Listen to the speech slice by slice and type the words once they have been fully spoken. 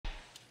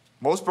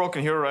Most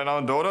broken hero right now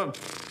in Dota?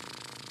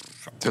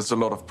 There's a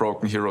lot of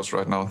broken heroes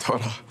right now in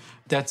Dota.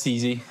 That's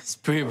easy.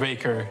 Spirit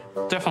Breaker.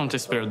 Definitely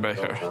Spirit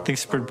Breaker. I think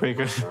Spirit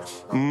Breaker.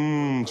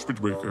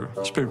 Spirit Breaker.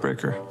 Spirit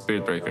Breaker.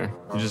 Spirit Breaker.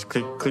 You just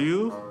click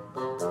Q,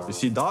 you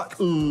see dot,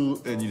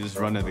 ooh, and you just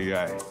run at the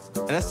guy.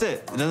 And that's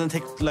it. It doesn't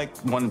take like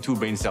 1 or 2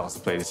 brain cells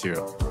to play this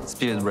hero.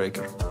 Spirit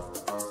Breaker.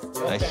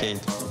 I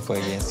hate to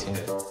play against him.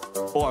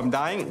 Oh, I'm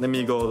dying? Let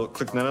me go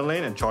click another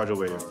lane and charge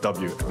away.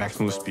 W,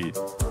 max move speed.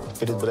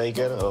 Spirit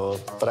Breaker or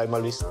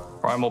Primal Beast.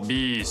 Primal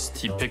Beast,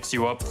 he picks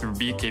you up through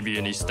BKB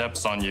and he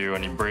steps on you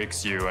and he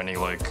breaks you and he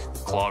like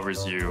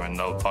clobbers you and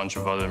a bunch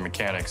of other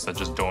mechanics that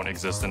just don't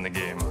exist in the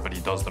game, but he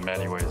does them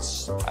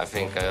anyways. I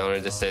think I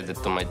already said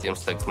it to my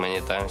teams like many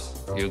times.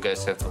 You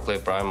guys have to play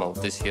Primal.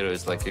 This hero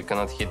is like you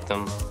cannot hit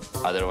them,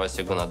 otherwise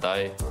you're gonna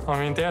die. I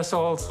mean, there's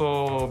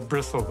also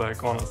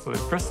Bristleback, honestly.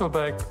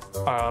 Bristleback,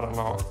 I don't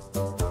know.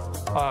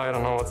 I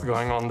don't know what's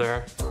going on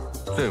there.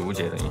 最无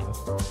解的英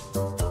雄。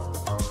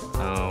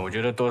我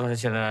觉得Dota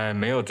现在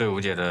没有最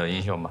无解的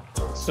英雄吧。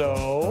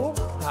So,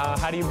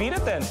 how do you beat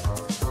it then?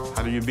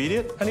 How do you beat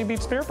it? How do you beat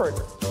Spirit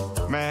Breaker?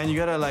 Man, you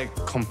gotta like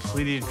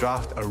completely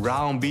draft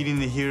around beating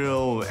the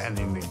hero,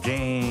 ending the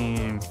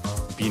game,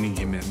 beating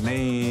him in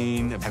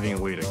lane, having a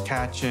way to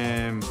catch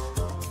him.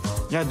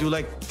 You gotta do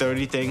like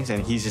 30 things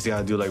and he's just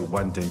gotta do like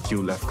 1 thing,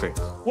 Q left click.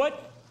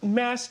 What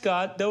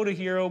mascot, Dota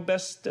hero,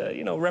 best,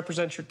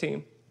 represents your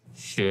team?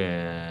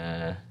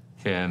 选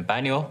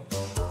白牛，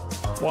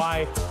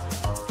 Why?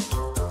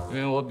 因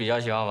为我比较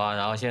喜欢玩，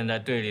然后现在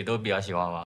队里都比较喜欢玩。